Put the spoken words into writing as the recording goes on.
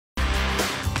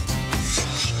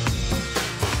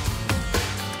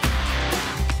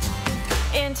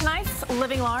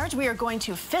Living large, we are going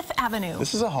to Fifth Avenue.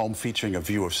 This is a home featuring a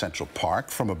view of Central Park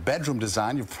from a bedroom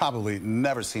design you've probably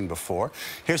never seen before.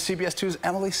 Here's CBS 2's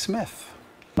Emily Smith.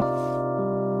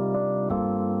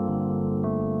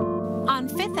 On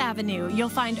Fifth Avenue, you'll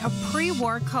find a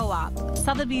pre-war co-op.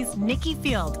 Sotheby's Nikki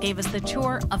Field gave us the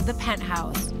tour of the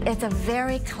Penthouse. It's a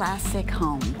very classic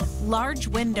home. Large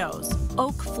windows,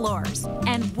 oak floors,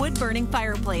 and wood-burning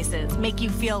fireplaces make you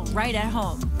feel right at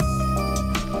home.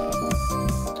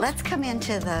 Let's come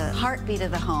into the heartbeat of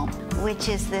the home, which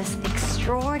is this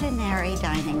extraordinary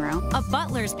dining room. A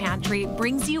butler's pantry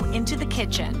brings you into the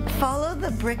kitchen. Follow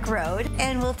the brick road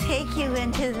and we'll take you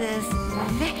into this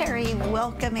very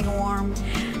welcoming, warm,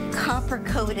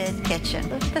 copper-coated kitchen.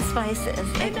 Look at the spices.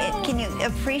 Can you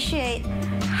appreciate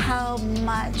how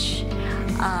much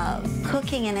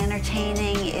cooking and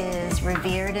entertaining is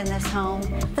revered in this home?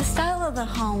 The style of the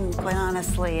home, quite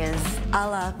honestly, is a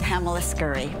la Pamela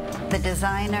Scurry. The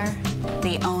designer,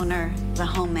 the owner, the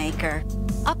homemaker.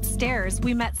 Upstairs,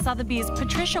 we met Sotheby's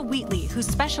Patricia Wheatley, who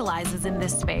specializes in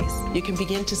this space. You can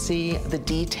begin to see the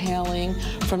detailing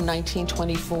from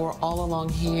 1924 all along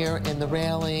here in the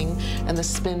railing and the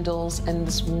spindles and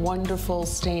this wonderful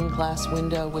stained glass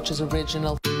window, which is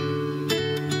original.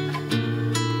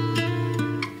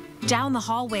 Down the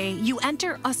hallway, you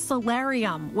enter a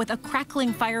solarium with a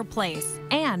crackling fireplace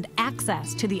and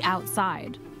access to the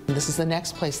outside. This is the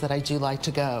next place that I do like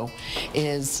to go,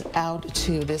 is out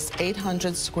to this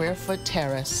 800 square foot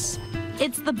terrace.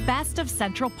 It's the best of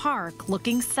Central Park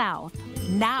looking south.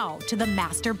 Now to the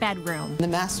master bedroom. The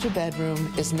master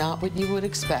bedroom is not what you would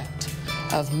expect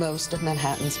of most of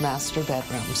Manhattan's master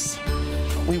bedrooms.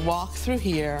 We walk through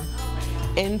here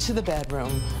into the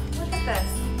bedroom. Look at this.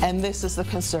 And this is the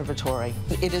conservatory.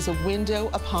 It is a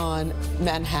window upon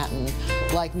Manhattan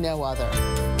like no other.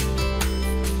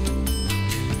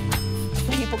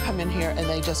 People come in here and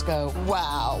they just go,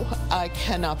 wow, I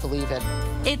cannot believe it.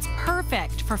 It's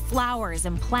perfect for flowers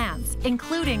and plants,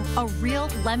 including a real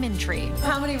lemon tree.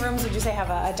 How many rooms would you say have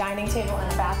a dining table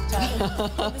and a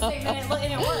bathtub?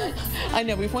 And it worked. I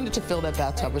know, we've wanted to fill that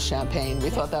bathtub with champagne.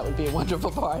 We thought that would be a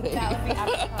wonderful party. That would be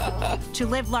apropos. To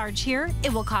live large here,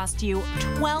 it will cost you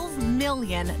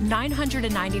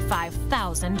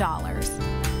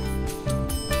 $12,995,000.